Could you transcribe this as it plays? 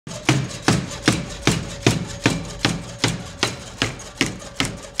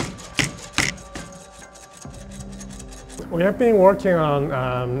We have been working on,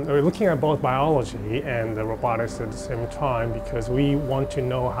 we're looking at both biology and the robotics at the same time because we want to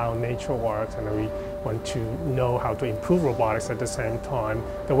know how nature works and we want to know how to improve robotics at the same time.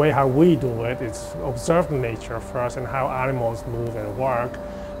 The way how we do it is observe nature first and how animals move and work,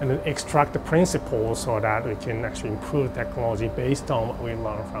 and then extract the principles so that we can actually improve technology based on what we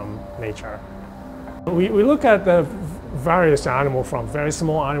learn from nature. We look at the various animals, from very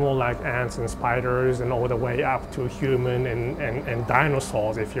small animals like ants and spiders and all the way up to human and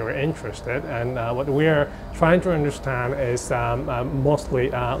dinosaurs if you're interested. And what we're trying to understand is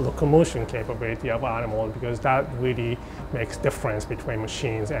mostly locomotion capability of animals, because that really makes difference between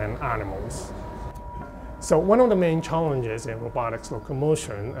machines and animals. So one of the main challenges in robotics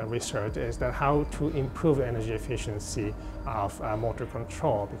locomotion research is that how to improve the energy efficiency of motor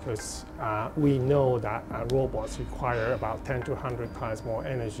control, because we know that robots require about 10 to 100 times more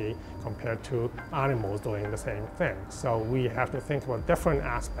energy compared to animals doing the same thing. So we have to think about different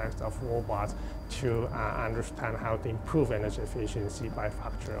aspects of robots to understand how to improve energy efficiency by a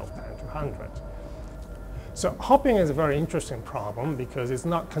factor of 10 to 100. So hopping is a very interesting problem because it's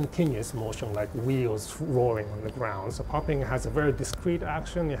not continuous motion like wheels rolling on the ground. So hopping has a very discrete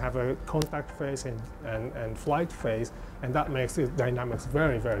action. You have a contact phase and flight phase, and that makes its dynamics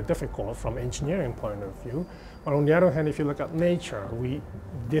very, very difficult from engineering point of view. But on the other hand, if you look at nature,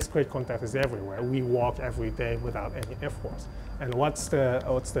 discrete contact is everywhere. We walk every day without any efforts. And why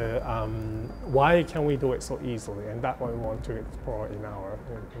can we do it so easily? And that's what we want to explore in our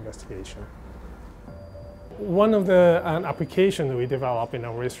investigation. One of the applications we develop in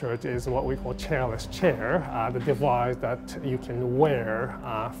our research is what we call chairless chair, the device that you can wear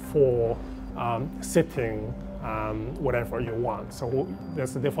for sitting whatever you want. So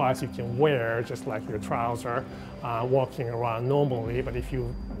there's a device you can wear just like your trouser, walking around normally, but if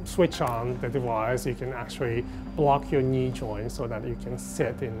you switch on the device, you can actually block your knee joint so that you can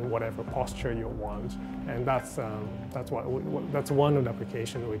sit in whatever posture you want. And that's one of the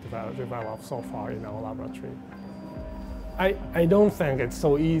applications we developed so far in our laboratory. I don't think it's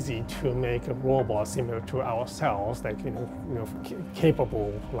so easy to make a robot similar to ourselves, like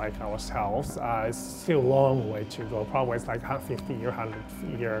capable like ourselves. It's still a long way to go. Probably it's like 50-year,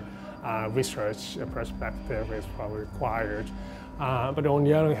 100-year research perspective is probably required. But on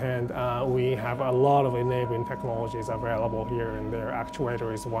the other hand, we have a lot of enabling technologies available here and there.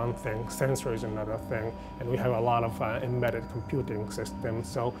 Actuator is one thing, sensor is another thing, and we have a lot of embedded computing systems.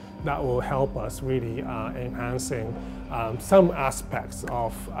 So that will help us really enhancing some aspects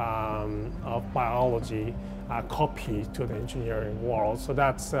of biology copy to the engineering world. So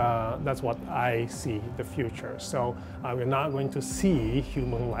that's what I see the future. So we're not going to see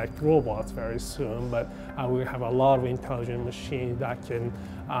human-like robots very soon, but we have a lot of intelligent machines that can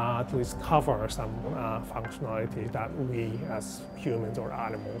discover some functionality that we as humans or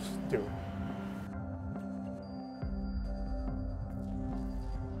animals do.